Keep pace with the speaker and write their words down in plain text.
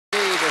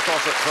of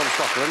course, from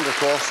Scotland, of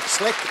course,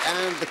 Slick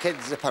and the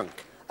Kids Are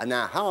Punk. And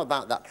now, how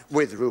about that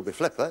with Ruby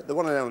Flipper, the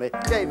one and only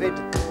David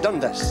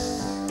Dundas.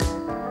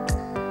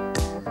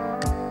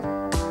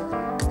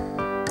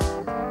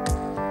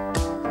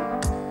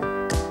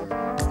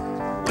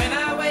 When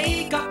I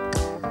wake up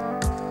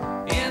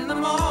in the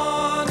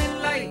morning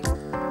light,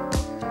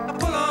 I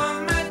pull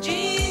on my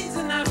jeans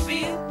and I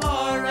feel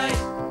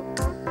alright.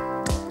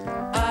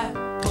 I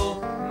pull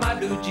my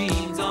blue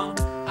jeans on,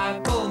 I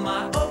pull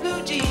my old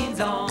blue jeans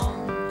on.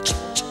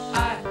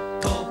 I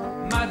pull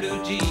my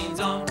blue jeans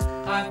on,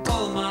 I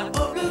pull my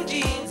old blue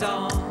jeans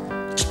on.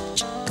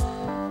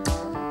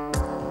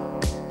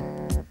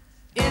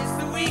 It's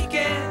the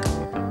weekend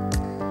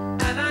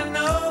and I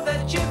know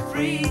that you're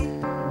free,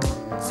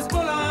 so pull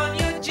on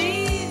your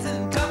jeans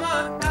and come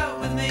on out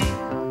with me.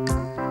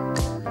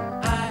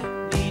 I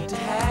need to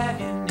have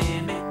you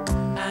near me,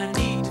 I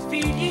need to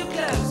feel you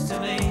close to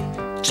me.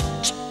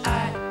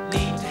 I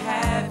need to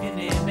have you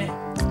near me,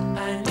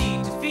 I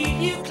need to feel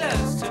you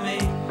close to me.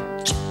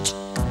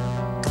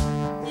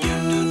 You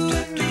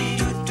and me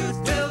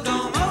will go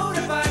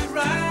motorbike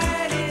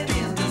riding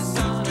in the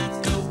sun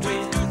and the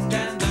wind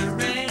and the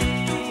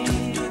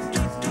rain.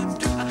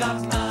 I got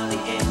money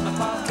in my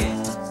pocket,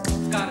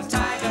 got a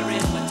tiger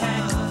in my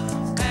tank,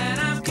 and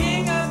I'm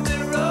king of the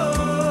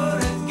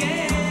road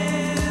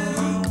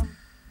again.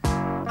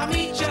 I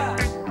meet ya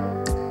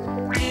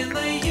in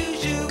the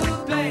usual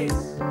place.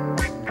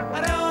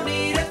 I don't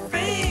need a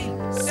thing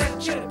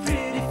except your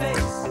pretty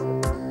face.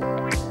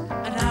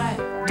 And I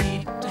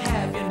need to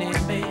have you near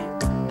me,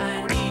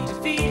 I need to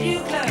feel you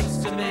close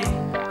to me.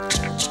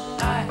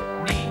 I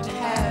need to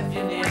have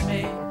you near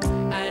me,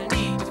 I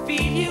need to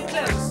feel you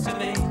close to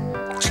me.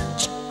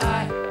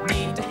 I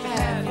need to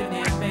have you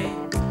near me,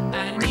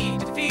 I need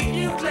to feel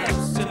you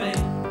close to me.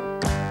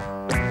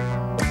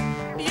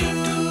 You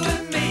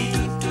and me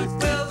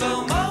will go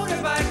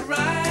motorbike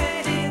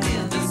riding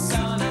in the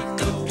sun and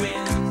the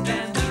wind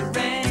and the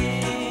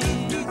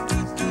rain.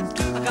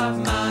 I got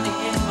money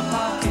in my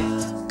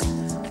pocket,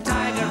 a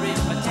tiger in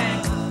my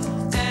tank,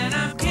 and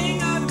I'm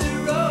king of the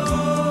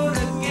road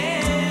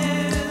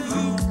again.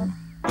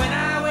 When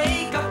I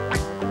wake up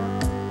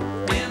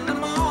in the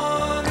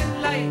morning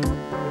light,